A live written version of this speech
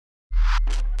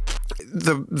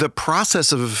the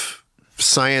process of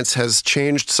science has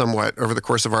changed somewhat over the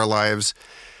course of our lives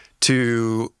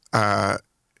to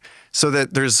so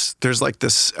that there's like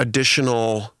this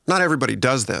additional. Not everybody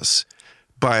does this,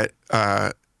 but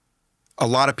a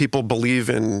lot of people believe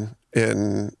in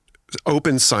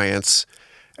open science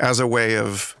as a way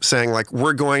of saying, like,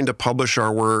 we're going to publish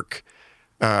our work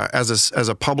as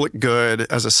a public good,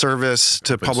 as a service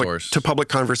to public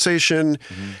conversation,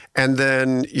 and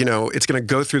then it's going to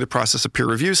go through the process of peer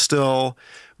review still,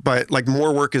 but like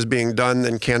more work is being done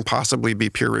than can possibly be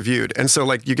peer reviewed, and so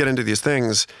like you get into these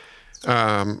things.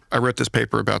 I wrote this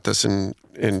paper about this in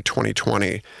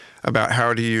 2020 about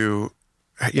how do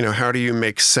you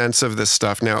make sense of this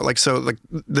stuff now? Like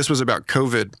this was about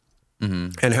COVID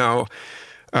and how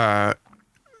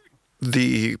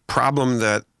the problem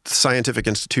that scientific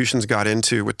institutions got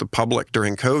into with the public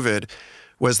during COVID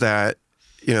was that,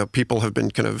 people have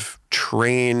been kind of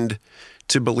trained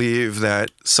to believe that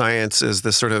science is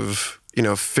this sort of,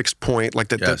 fixed point, like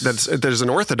that, there's an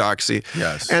orthodoxy.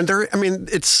 Yes. And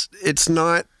it's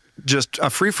not just a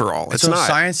free for all. It's not.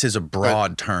 Science is a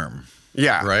broad term.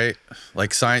 Yeah. Right?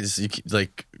 Like science,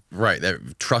 right.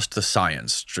 Trust the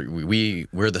science.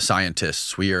 We're the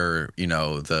scientists. We are,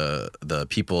 the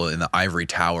people in the ivory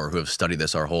tower who have studied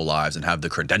this our whole lives and have the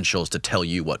credentials to tell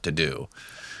you what to do.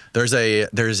 There's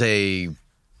a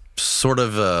sort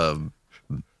of a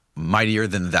mightier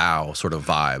than thou sort of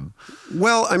vibe.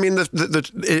 Well, I mean,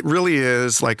 it really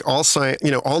is like all science,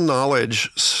 all knowledge,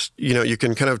 you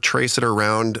can kind of trace it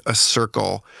around a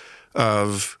circle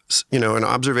of, an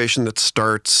observation that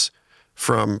starts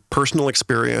from personal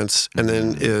experience and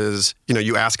then is,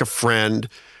 you ask a friend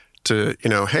to,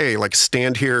 hey, like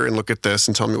stand here and look at this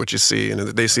and tell me what you see. And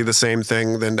they see the same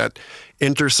thing, then that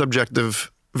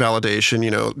intersubjective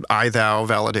validation, I-thou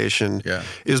validation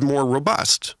is more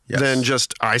robust than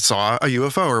just I saw a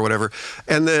UFO or whatever.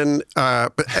 And then,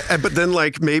 but then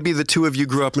like maybe the two of you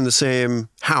grew up in the same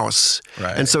house.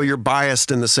 Right. And so you're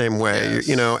biased in the same way,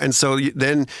 and so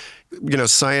then,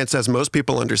 science, as most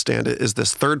people understand it, is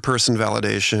this third person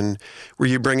validation where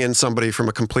you bring in somebody from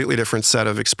a completely different set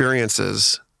of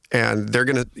experiences and they're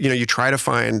going to, you try to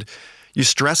find, you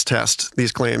stress test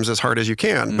these claims as hard as you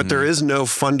can, but there is no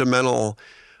fundamental,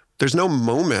 there's no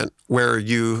moment where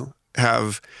you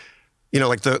have,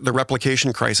 like the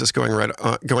replication crisis going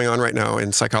on right now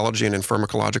in psychology and in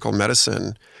pharmacological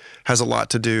medicine has a lot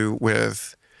to do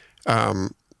with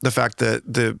the fact that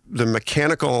the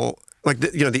mechanical, like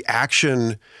the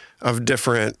action of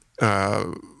different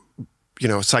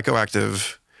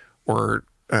psychoactive or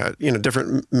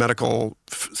different medical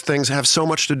things have so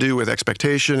much to do with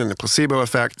expectation and the placebo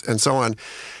effect and so on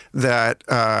that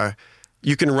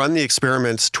you can run the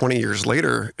experiments 20 years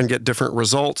later and get different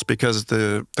results because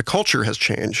the culture has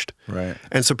changed. Right.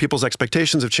 And so people's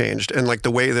expectations have changed. And like the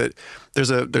way that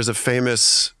there's a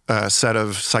famous set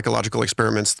of psychological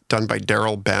experiments done by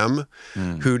Daryl Bem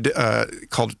who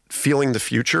called Feeling the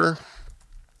Future.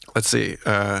 Let's see.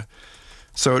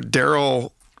 So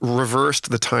Daryl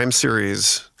reversed the time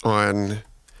series on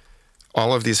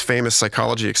all of these famous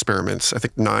psychology experiments, I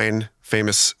think 9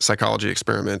 famous psychology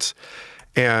experiments.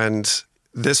 And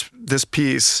this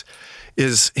piece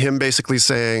is him basically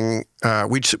saying,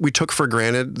 we took for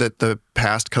granted that the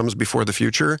past comes before the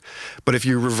future. But if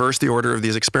you reverse the order of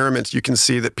these experiments, you can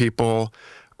see that people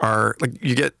are, like,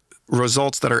 you get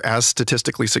results that are as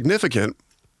statistically significant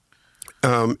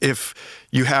if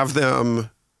you have them,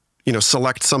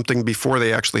 select something before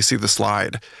they actually see the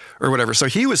slide or whatever. So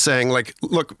he was saying, like,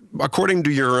 look, according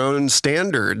to your own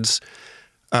standards,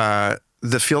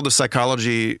 the field of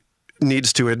psychology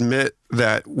needs to admit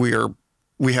that we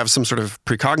have some sort of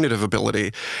precognitive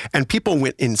ability. And people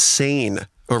went insane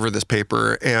over this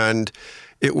paper. And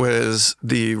it was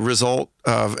the result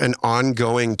of an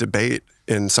ongoing debate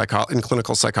in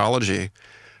clinical psychology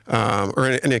or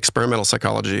in experimental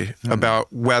psychology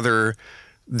about whether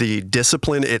the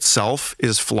discipline itself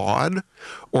is flawed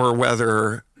or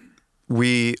whether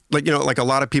like a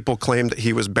lot of people claimed that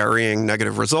he was burying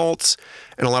negative results,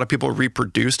 and a lot of people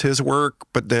reproduced his work,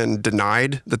 but then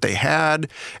denied that they had.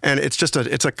 And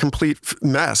it's a complete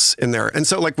mess in there. And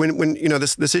so like when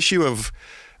this issue of,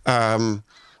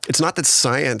 it's not that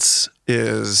science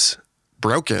is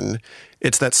broken,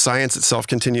 it's that science itself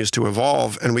continues to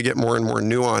evolve and we get more and more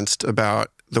nuanced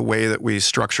about the way that we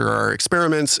structure our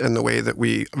experiments and the way that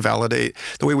we validate,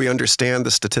 the way we understand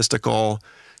the statistical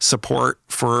support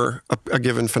for a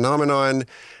given phenomenon.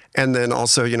 And then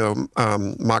also,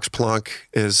 Max Planck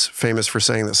is famous for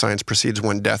saying that science proceeds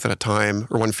one death at a time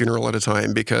or one funeral at a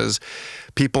time because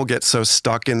people get so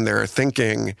stuck in their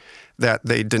thinking that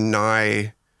they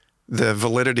deny the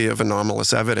validity of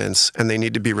anomalous evidence, and they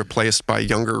need to be replaced by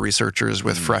younger researchers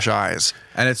with fresh eyes.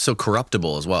 And it's so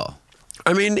corruptible as well.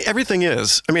 I mean, everything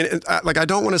is. I mean, like, I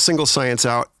don't want to single science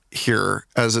out here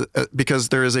because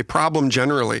there is a problem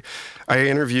generally. I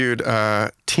interviewed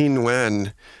Thi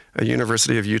Nguyen, a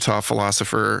University of Utah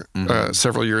philosopher,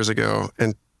 several years ago,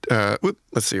 and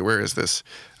let's see, where is this?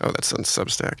 Oh, that's on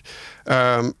Substack.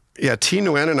 Yeah, Thi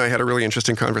Nguyen and I had a really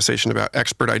interesting conversation about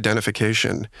expert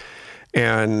identification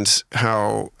and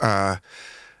how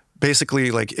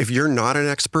basically, like, if you're not an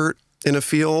expert in a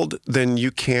field, then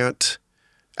you can't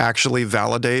actually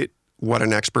validate what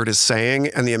an expert is saying,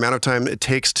 and the amount of time it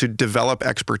takes to develop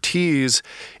expertise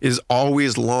is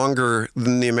always longer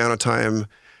than the amount of time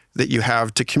that you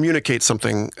have to communicate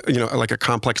something, like a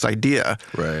complex idea.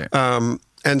 Right.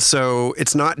 And so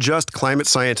it's not just climate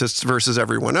scientists versus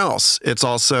everyone else. It's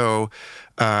also,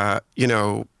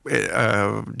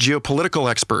 geopolitical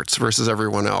experts versus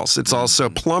everyone else. It's also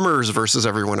plumbers versus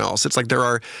everyone else. It's like there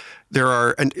are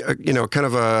kind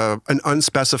of an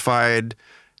unspecified,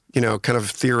 kind of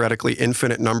theoretically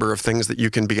infinite number of things that you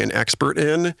can be an expert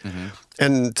in.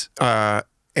 And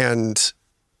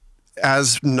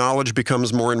as knowledge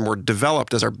becomes more and more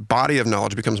developed, as our body of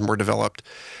knowledge becomes more developed,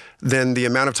 then the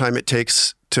amount of time it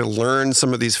takes to learn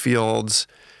some of these fields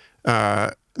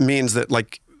means that,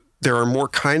 like, there are more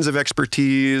kinds of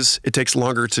expertise. It takes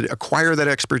longer to acquire that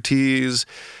expertise.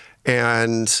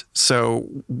 And so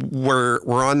we're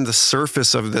on the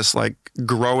surface of this, like,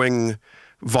 growing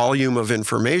volume of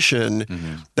information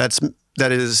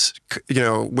that is,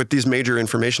 with these major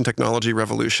information technology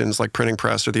revolutions like printing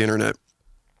press or the internet,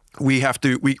 we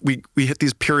hit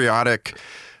these periodic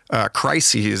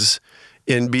crises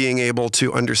in being able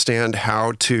to understand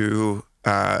how to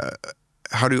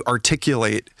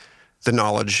articulate the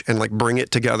knowledge and, like, bring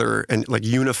it together and, like,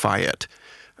 unify it.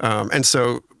 And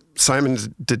so Simon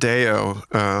DeDeo,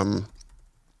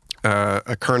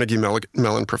 a Carnegie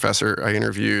Mellon professor I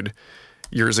interviewed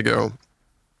years ago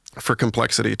for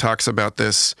Complexity, talks about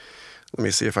this. Let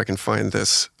me see if I can find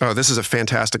this. Oh, this is a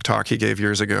fantastic talk he gave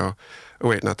years ago. Oh,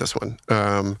 wait, not this one.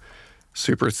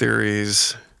 Super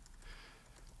Theories,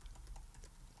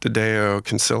 DeDeo,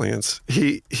 Consilience.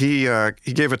 He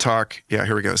gave a talk. Yeah,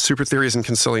 here we go. Super Theories and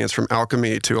Consilience from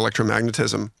Alchemy to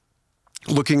Electromagnetism,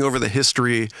 looking over the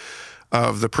history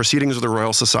of the Proceedings of the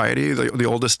Royal Society, the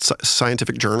oldest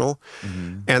scientific journal,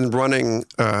 and running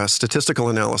statistical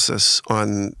analysis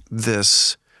on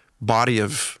this body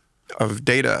of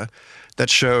data that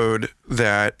showed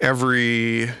that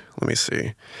every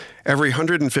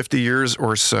 150 years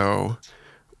or so,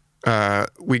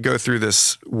 we go through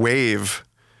this wave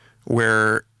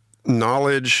where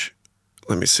knowledge,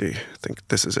 let me see, I think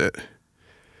this is it.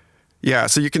 Yeah,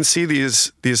 so you can see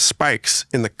these spikes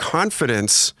in the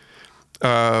confidence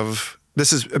of,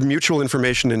 this is mutual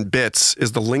information in bits,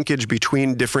 is the linkage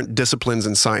between different disciplines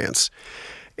in science.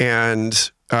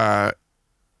 And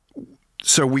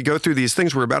so we go through these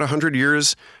things where about 100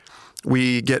 years,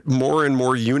 we get more and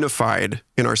more unified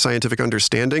in our scientific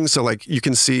understanding. So, like, you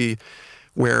can see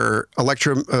where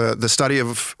the study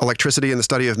of electricity and the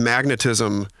study of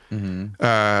magnetism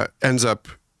ends up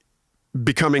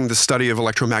becoming the study of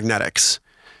electromagnetics.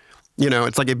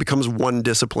 It's like it becomes one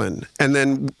discipline. And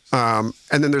then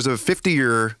there's a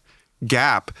 50-year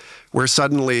gap where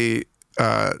suddenly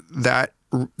that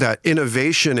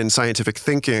innovation in scientific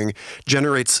thinking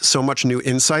generates so much new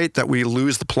insight that we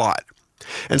lose the plot.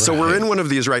 And so we're in one of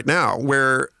these right now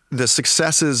where the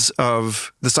successes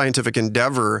of the scientific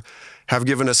endeavor have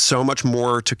given us so much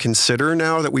more to consider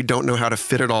now that we don't know how to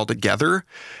fit it all together.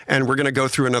 And we're going to go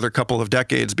through another couple of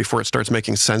decades before it starts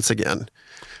making sense again.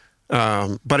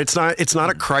 But it's not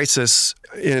a crisis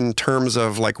in terms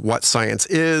of, like, what science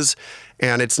is,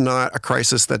 and it's not a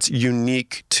crisis that's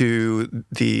unique to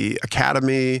the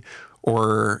academy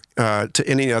or to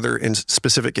any other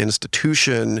specific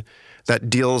institution that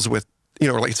deals with,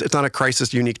 like, it's not a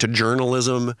crisis unique to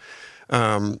journalism.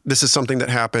 This is something that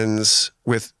happens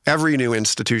with every new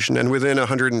institution, and within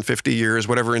 150 years,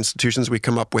 whatever institutions we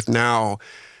come up with now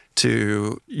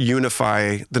to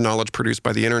unify the knowledge produced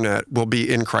by the internet will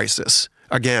be in crisis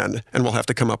again, and we'll have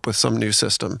to come up with some new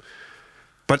system.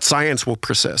 But science will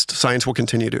persist. Science will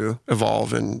continue to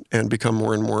evolve and become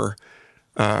more and more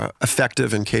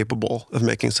effective and capable of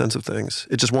making sense of things.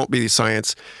 It just won't be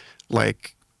science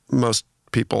like most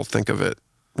people think of it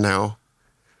now.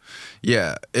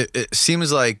 Yeah, it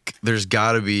seems like there's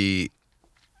got to be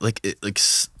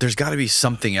there's got to be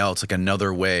something else, like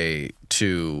another way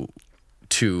to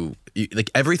like,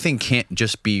 everything can't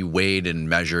just be weighed and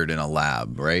measured in a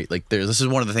lab, right? Like, this is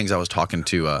one of the things I was talking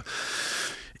to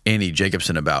Annie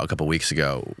Jacobson about a couple weeks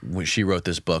ago when she wrote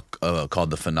this book called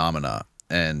The Phenomena,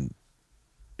 and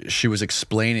she was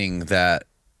explaining that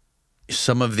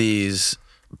some of these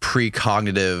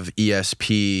precognitive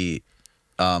ESP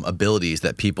abilities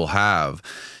that people have,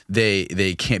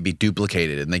 they can't be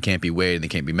duplicated and they can't be weighed and they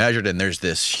can't be measured, and there's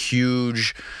this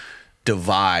huge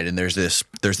divide and there's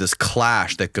this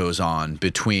clash that goes on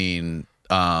between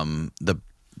the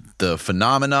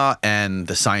phenomena and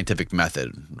the scientific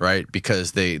method, right?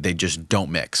 Because they just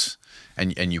don't mix.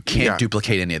 And you can't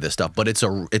duplicate any of this stuff, but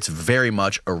it's very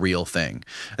much a real thing.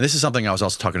 And this is something I was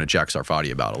also talking to Jack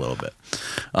Sarfati about a little bit.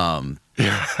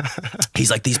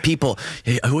 He's like, these people.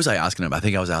 Who was I asking him? I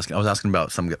think I was asking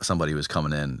about somebody who was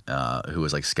coming in who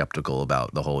was like skeptical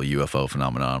about the whole UFO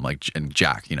phenomenon. I'm like, and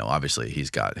Jack, you know, obviously he's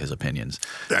got his opinions.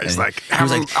 Yeah, he's like,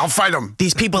 I'll fight him.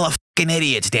 These people are fucking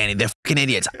idiots, Danny. They're fucking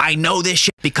idiots. I know this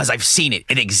shit because I've seen it.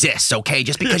 It exists, okay?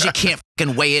 Just because you can't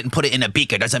fucking weigh it and put it in a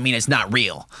beaker doesn't mean it's not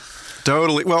real.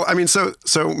 Totally. Well, I mean, so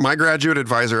my graduate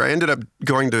advisor, I ended up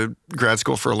going to grad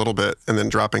school for a little bit and then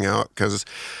dropping out because,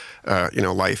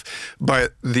 life.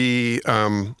 But my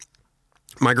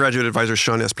graduate advisor,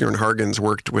 Sean Esbjorn Hargens,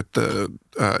 worked with the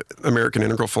American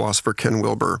integral philosopher Ken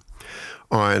Wilber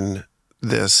on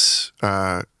this,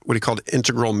 what he called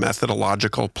integral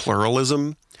methodological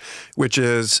pluralism, which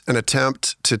is an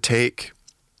attempt to take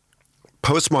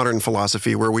postmodern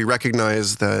philosophy, where we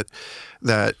recognize that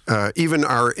even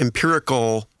our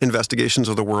empirical investigations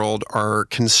of the world are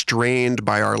constrained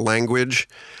by our language,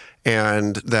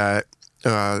 and that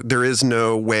there is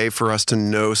no way for us to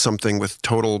know something with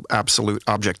total absolute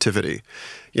objectivity,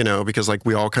 because like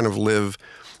we all kind of live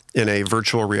in a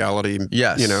virtual reality.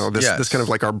 Yes. This kind of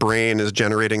like our brain is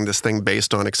generating this thing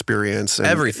based on experience. And,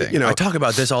 everything. I talk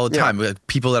about this all the time with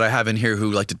people that I have in here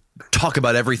who like to talk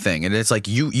about everything. And it's like,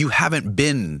 you haven't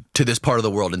been to this part of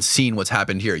the world and seen what's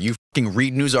happened here. You fucking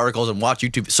read news articles and watch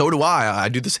YouTube. So do I. I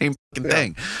do the same fucking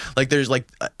thing. Like there's like,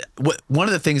 one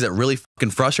of the things that really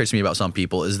fucking frustrates me about some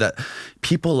people is that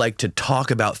people like to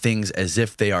talk about things as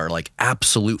if they are like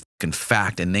absolute fucking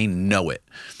fact and they know it.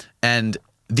 And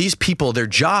these people, their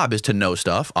job is to know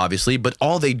stuff, obviously, but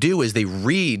all they do is they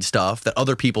read stuff that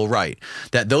other people write,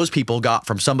 that those people got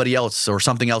from somebody else or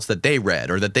something else that they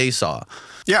read or that they saw.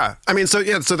 Yeah. I mean, so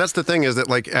that's the thing, is that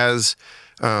like as,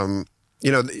 even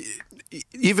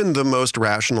the most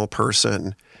rational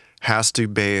person has to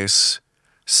base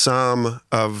some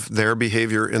of their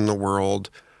behavior in the world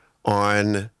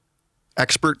on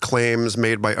expert claims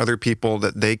made by other people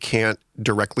that they can't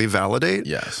directly validate.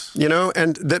 Yes.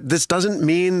 And that this doesn't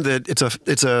mean that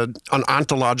it's an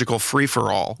ontological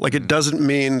free-for-all. Like it doesn't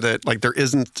mean that like there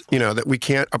isn't, that we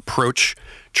can't approach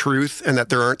truth and that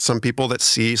there aren't some people that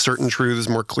see certain truths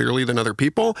more clearly than other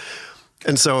people.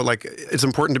 And so like it's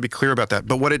important to be clear about that.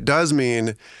 But what it does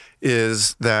mean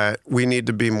is that we need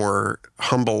to be more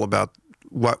humble about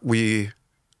what we,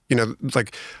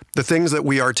 like the things that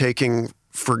we are taking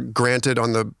for granted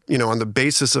on the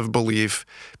basis of belief,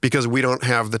 because we don't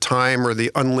have the time or the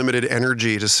unlimited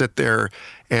energy to sit there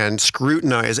and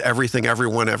scrutinize everything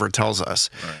everyone ever tells us.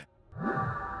 Right.